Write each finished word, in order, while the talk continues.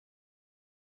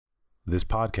This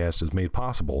podcast is made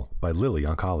possible by Lilly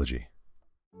Oncology.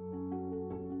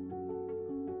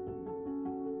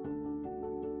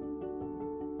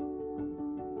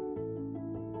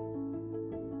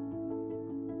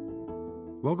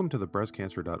 Welcome to the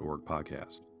BreastCancer.org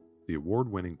podcast, the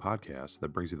award-winning podcast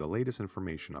that brings you the latest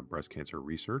information on breast cancer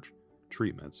research,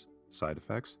 treatments, side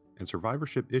effects, and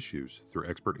survivorship issues through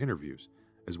expert interviews,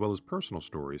 as well as personal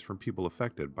stories from people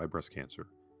affected by breast cancer.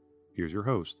 Here's your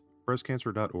host,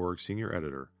 BreastCancer.org Senior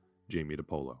Editor, Jamie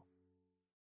DiPolo.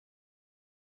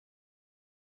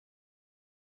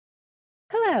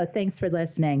 Hello, thanks for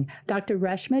listening. Dr.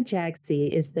 Reshma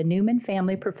Jagsi is the Newman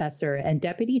Family Professor and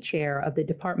Deputy Chair of the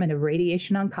Department of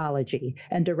Radiation Oncology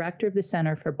and Director of the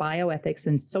Center for Bioethics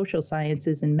and Social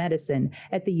Sciences in Medicine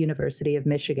at the University of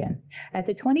Michigan. At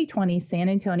the 2020 San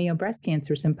Antonio Breast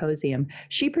Cancer Symposium,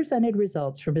 she presented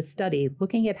results from a study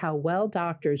looking at how well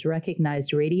doctors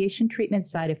recognized radiation treatment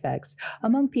side effects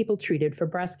among people treated for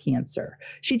breast cancer.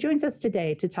 She joins us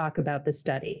today to talk about the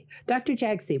study. Dr.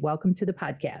 Jagsi, welcome to the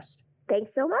podcast.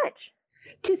 Thanks so much.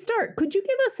 To start, could you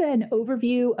give us an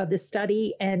overview of the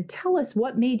study and tell us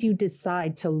what made you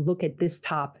decide to look at this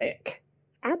topic?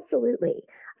 Absolutely.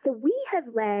 So we have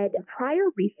led prior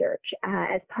research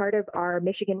as part of our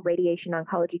Michigan Radiation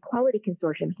Oncology Quality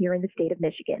Consortium here in the state of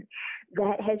Michigan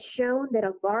that has shown that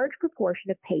a large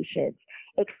proportion of patients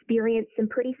experience some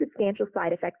pretty substantial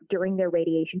side effects during their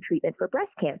radiation treatment for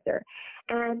breast cancer,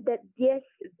 and that this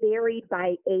varied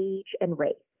by age and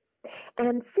race.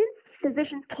 And since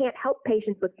physicians can't help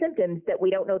patients with symptoms that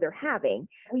we don't know they're having,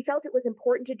 we felt it was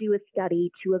important to do a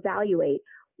study to evaluate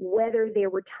whether there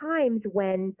were times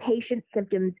when patient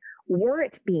symptoms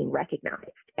weren't being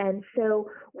recognized. And so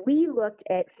we looked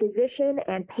at physician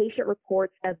and patient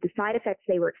reports of the side effects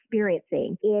they were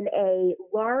experiencing in a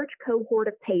large cohort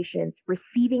of patients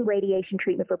receiving radiation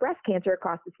treatment for breast cancer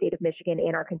across the state of Michigan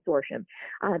in our consortium,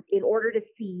 in order to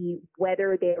see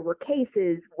whether there were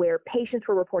cases where patients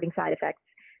were reporting side effects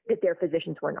that their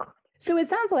physicians were not. So it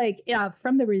sounds like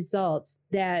from the results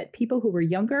that people who were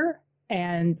younger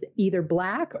and either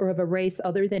Black or of a race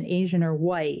other than Asian or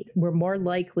white were more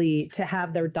likely to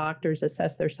have their doctors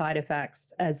assess their side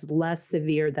effects as less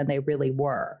severe than they really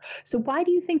were. So why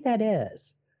do you think that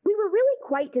is? We were really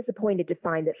quite disappointed to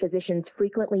find that physicians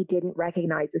frequently didn't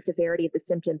recognize the severity of the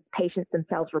symptoms patients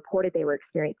themselves reported they were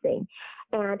experiencing.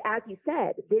 And as you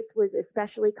said, this was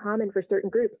especially common for certain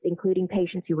groups, including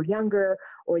patients who were younger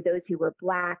or those who were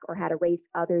Black or had a race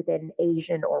other than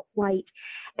Asian or white.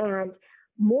 And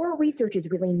more research is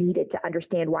really needed to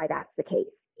understand why that's the case.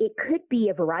 It could be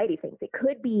a variety of things. It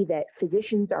could be that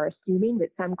physicians are assuming that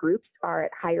some groups are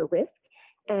at higher risk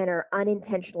and are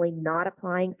unintentionally not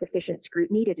applying sufficient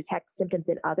scrutiny to detect symptoms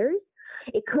in others.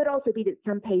 It could also be that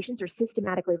some patients are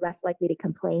systematically less likely to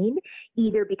complain,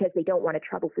 either because they don't want to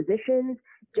trouble physicians,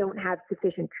 don't have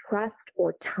sufficient trust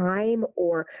or time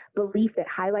or belief that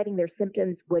highlighting their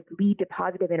symptoms would lead to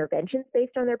positive interventions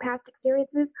based on their past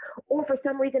experiences, or for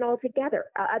some reason altogether,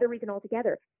 other reason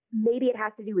altogether. Maybe it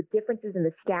has to do with differences in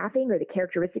the staffing or the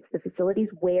characteristics of the facilities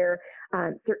where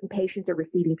certain patients are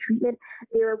receiving treatment.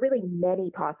 There are really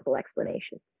many possible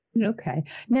explanations. Okay.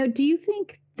 Now, do you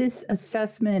think this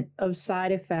assessment of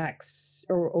side effects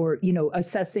or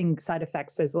assessing side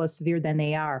effects as less severe than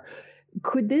they are,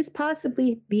 could this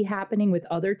possibly be happening with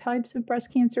other types of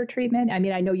breast cancer treatment? I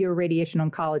mean, I know you're a radiation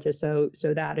oncologist,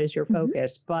 so that is your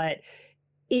focus, but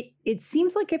it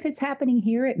seems like if it's happening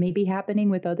here, it may be happening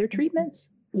with other treatments.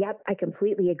 Yep, I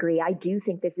completely agree. I do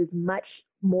think this is much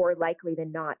more likely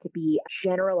than not to be a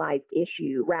generalized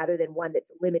issue rather than one that's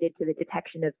limited to the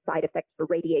detection of side effects for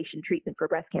radiation treatment for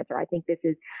breast cancer. I think this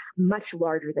is much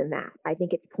larger than that. I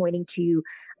think it's pointing to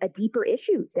a deeper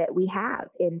issue that we have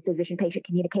in physician-patient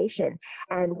communication,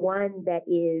 and one that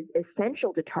is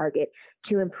essential to target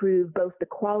to improve both the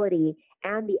quality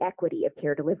and the equity of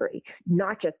care delivery,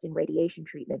 not just in radiation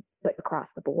treatment, but across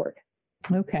the board.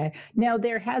 Okay. Now,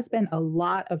 there has been a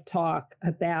lot of talk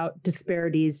about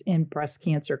disparities in breast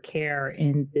cancer care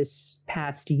in this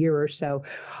past year or so.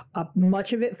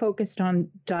 Much of it focused on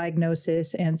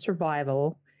diagnosis and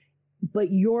survival,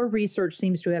 but your research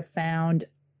seems to have found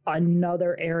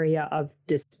another area of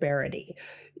disparity.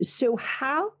 So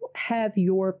how have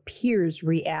your peers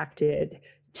reacted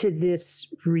to this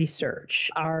research?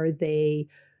 Are they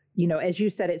as you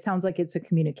said, it sounds like it's a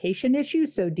communication issue.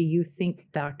 So do you think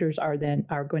doctors are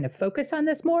going to focus on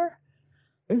this more?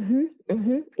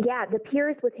 Yeah, the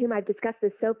peers with whom I've discussed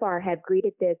this so far have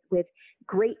greeted this with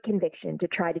great conviction to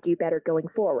try to do better going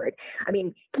forward. I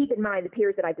mean, keep in mind the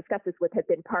peers that I've discussed this with have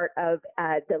been part of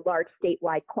the large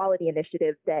statewide quality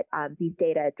initiatives that these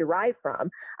data derive from,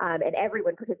 and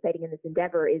everyone participating in this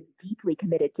endeavor is deeply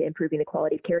committed to improving the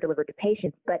quality of care delivered to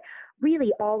patients. But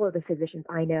really, all of the physicians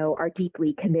I know are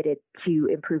deeply committed to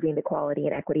improving the quality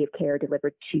and equity of care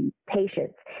delivered to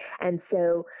patients. And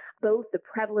so both the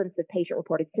prevalence of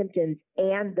patient-reported symptoms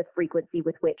and the frequency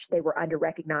with which they were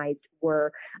underrecognized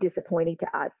were disappointing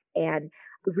to us. And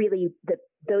really,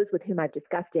 those with whom I've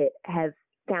discussed it have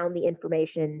found the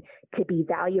information to be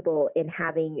valuable in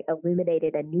having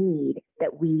illuminated a need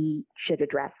that we should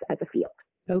address as a field.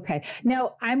 Okay.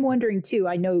 Now, I'm wondering too,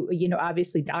 I know,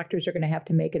 obviously doctors are going to have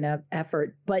to make an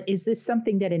effort, but is this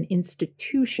something that an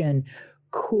institution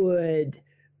could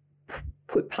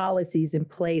put policies in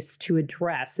place to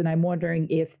address? And I'm wondering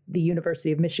if the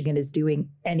University of Michigan is doing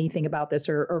anything about this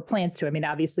or plans to. I mean,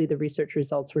 obviously the research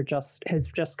results has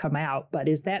just come out, but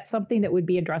is that something that would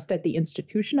be addressed at the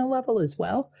institutional level as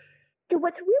well? So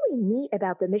what's really neat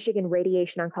about the Michigan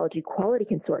Radiation Oncology Quality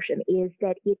Consortium is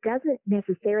that it doesn't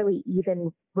necessarily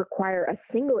even require a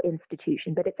single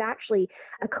institution, but it's actually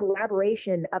a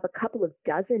collaboration of a couple of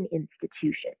dozen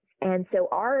institutions. And so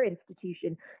our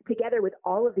institution, together with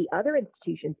all of the other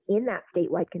institutions in that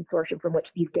statewide consortium from which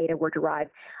these data were derived,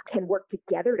 can work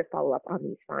together to follow up on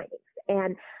these findings.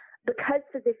 And because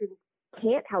physicians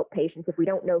can't help patients if we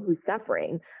don't know who's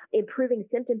suffering, improving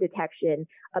symptom detection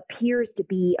appears to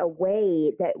be a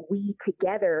way that we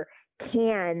together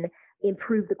can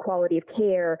improve the quality of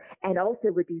care and also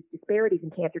reduce disparities in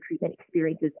cancer treatment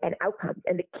experiences and outcomes.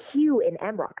 And the Q in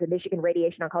MROC, the Michigan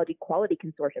Radiation Oncology Quality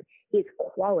Consortium, is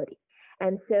quality.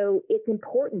 And so it's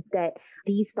important that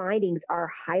these findings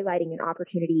are highlighting an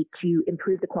opportunity to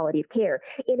improve the quality of care.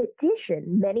 In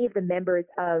addition, many of the members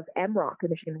of MROC, the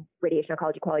Michigan Radiation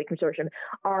Oncology Quality Consortium,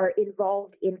 are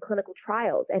involved in clinical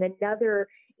trials. And another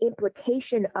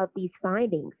implication of these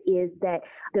findings is that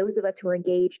those of us who are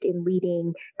engaged in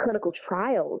leading clinical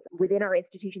trials within our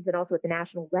institutions and also at the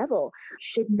national level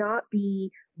should not be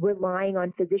relying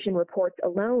on physician reports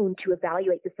alone to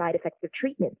evaluate the side effects of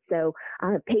treatment. So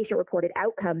patient-reported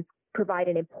outcomes provide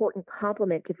an important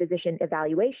complement to physician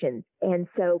evaluations. And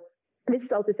so this is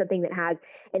also something that has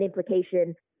an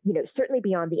implication, certainly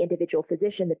beyond the individual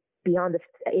physician, beyond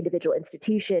the individual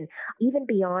institution, even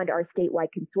beyond our statewide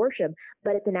consortium,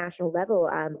 but at the national level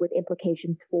with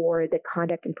implications for the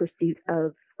conduct and pursuit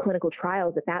of clinical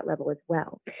trials at that level as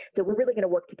well. So we're really going to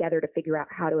work together to figure out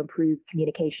how to improve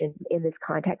communication in this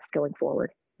context going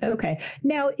forward. Okay.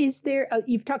 Now, is there,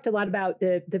 you've talked a lot about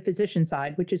the physician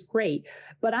side, which is great,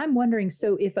 but I'm wondering,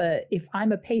 so if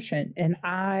I'm a patient and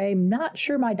I'm not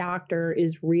sure my doctor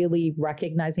is really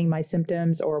recognizing my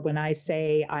symptoms, or when I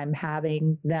say I'm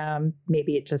having them,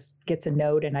 maybe it just gets a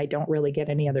note and I don't really get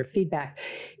any other feedback.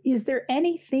 Is there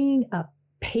anything a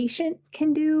patient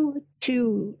can do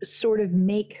to sort of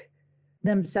make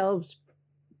themselves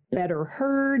better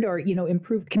heard or,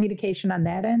 improve communication on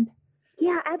that end?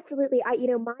 Yeah, absolutely.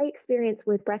 My experience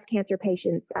with breast cancer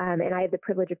patients, and I have the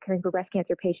privilege of caring for breast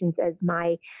cancer patients as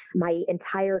my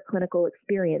entire clinical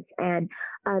experience. And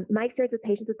my experience with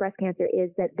patients with breast cancer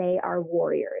is that they are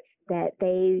warriors, that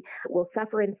they will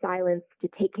suffer in silence to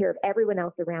take care of everyone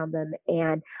else around them.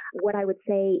 And what I would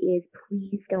say is,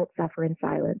 please don't suffer in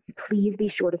silence. Please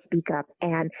be sure to speak up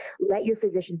and let your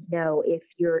physicians know if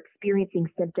you're experiencing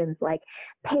symptoms like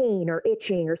pain or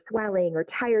itching or swelling or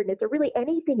tiredness or really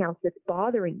anything else that's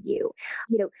bothering you.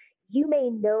 You may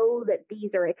know that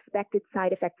these are expected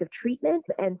side effects of treatment,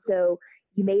 and so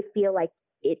you may feel like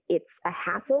it's a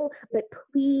hassle, but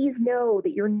please know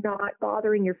that you're not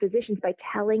bothering your physicians by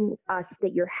telling us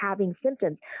that you're having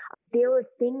symptoms. There are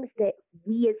things that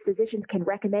we as physicians can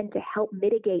recommend to help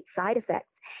mitigate side effects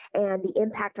and the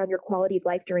impact on your quality of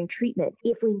life during treatment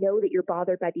if we know that you're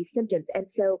bothered by these symptoms. And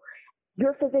so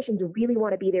your physicians really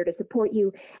want to be there to support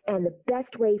you, and the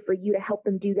best way for you to help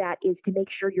them do that is to make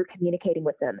sure you're communicating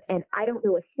with them. And I don't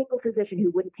know a single physician who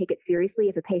wouldn't take it seriously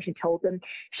if a patient told them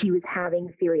she was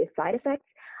having serious side effects,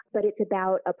 but it's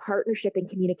about a partnership and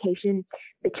communication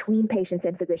between patients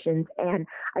and physicians. And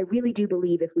I really do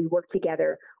believe if we work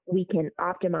together, we can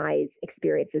optimize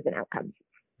experiences and outcomes.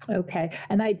 Okay.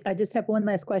 And I just have one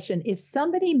last question. If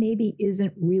somebody maybe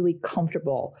isn't really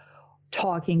comfortable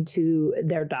talking to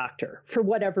their doctor for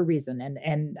whatever reason,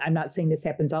 and I'm not saying this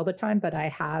happens all the time, but I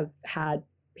have had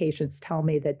patients tell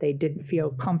me that they didn't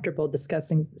feel comfortable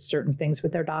discussing certain things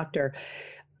with their doctor.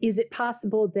 Is it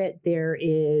possible that there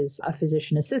is a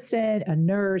physician assistant, a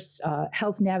nurse, a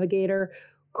health navigator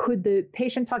could the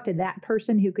patient talk to that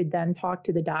person who could then talk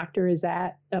to the doctor? Is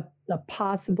that a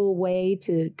possible way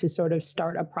to sort of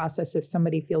start a process if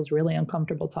somebody feels really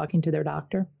uncomfortable talking to their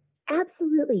doctor?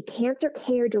 Absolutely. Cancer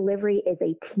care delivery is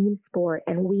a team sport,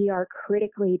 and we are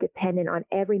critically dependent on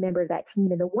every member of that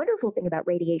team. And the wonderful thing about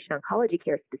radiation oncology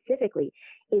care specifically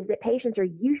is that patients are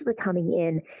usually coming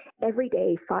in every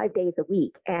day, 5 days a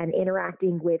week, and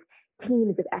interacting with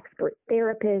teams of expert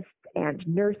therapists and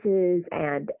nurses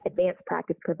and advanced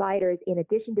practice providers in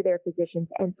addition to their physicians.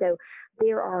 And so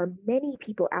there are many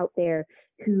people out there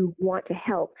who want to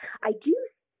help. I do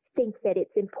think that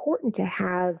it's important to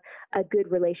have a good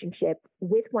relationship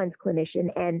with one's clinician.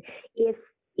 And if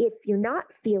you're not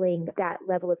feeling that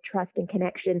level of trust and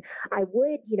connection, I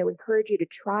would, encourage you to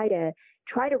try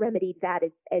to remedy that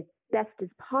as best as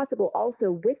possible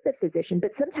also with the physician.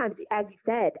 But sometimes, as you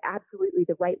said, absolutely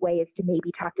the right way is to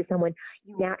maybe talk to someone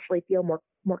you naturally feel more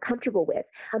comfortable with.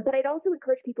 But I'd also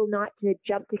encourage people not to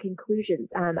jump to conclusions.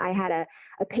 I had a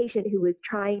patient who was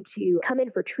trying to come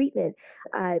in for treatment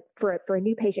for a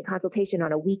new patient consultation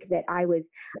on a week that I was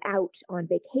out on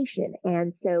vacation.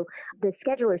 And so the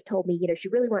schedulers told me, she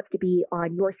really wants to be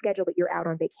on your schedule, but you're out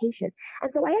on vacation.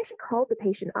 And so I actually called the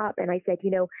patient up and I said,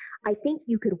 I think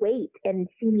you could wait and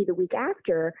see me the week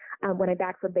after when I'm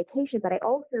back from vacation, but I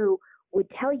also would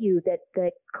tell you that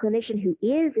the clinician who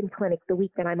is in clinic the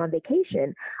week that I'm on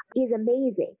vacation is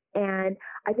amazing. And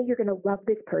I think you're going to love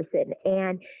this person.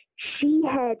 And she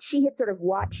had sort of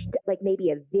watched like maybe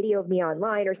a video of me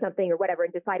online or something or whatever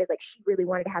and decided like she really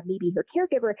wanted to have me be her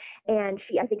caregiver. And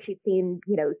I think she'd seen,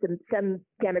 some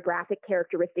demographic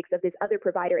characteristics of this other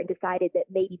provider and decided that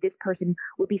maybe this person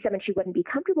would be someone she wouldn't be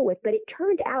comfortable with. But it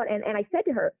turned out, and I said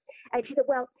to her, and she said,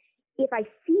 well, if I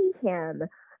see him,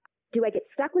 do I get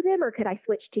stuck with him or could I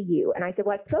switch to you? And I said,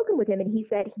 well, I've spoken with him and he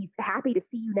said he's happy to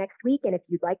see you next week. And if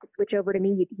you'd like to switch over to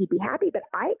me, he'd be happy. But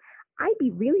I'd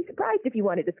be really surprised if you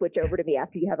wanted to switch over to me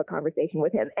after you have a conversation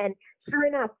with him. And sure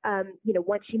enough,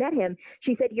 once she met him,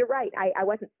 she said, you're right. I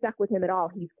wasn't stuck with him at all.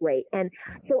 He's great. And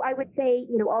so I would say,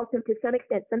 also to some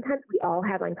extent, sometimes we all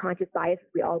have unconscious biases.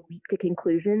 We all leap to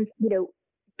conclusions.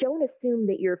 Don't assume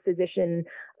that your physician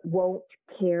won't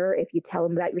care if you tell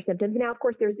them about your symptoms. Now, of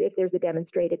course, if there's a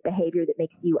demonstrated behavior that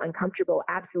makes you uncomfortable,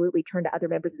 absolutely turn to other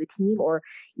members of the team or,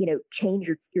 change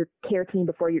your care team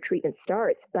before your treatment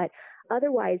starts. But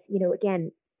otherwise,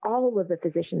 again, all of the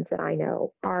physicians that I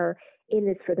know are in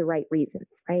this for the right reasons,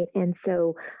 right? And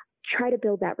so try to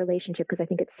build that relationship because I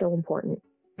think it's so important.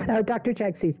 Dr.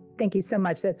 Jagsi, thank you so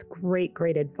much. That's great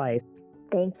advice.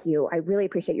 Thank you. I really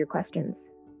appreciate your questions.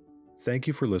 Thank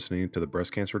you for listening to the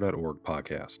breastcancer.org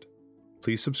podcast.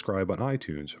 Please subscribe on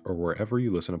iTunes or wherever you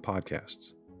listen to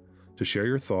podcasts. To share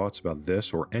your thoughts about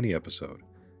this or any episode,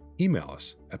 email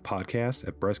us at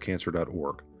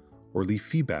podcast@breastcancer.org or leave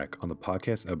feedback on the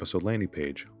podcast episode landing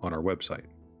page on our website.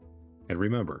 And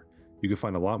remember, you can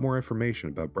find a lot more information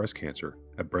about breast cancer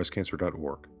at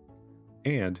breastcancer.org.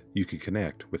 And you can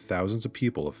connect with thousands of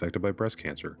people affected by breast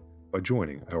cancer by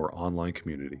joining our online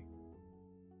community.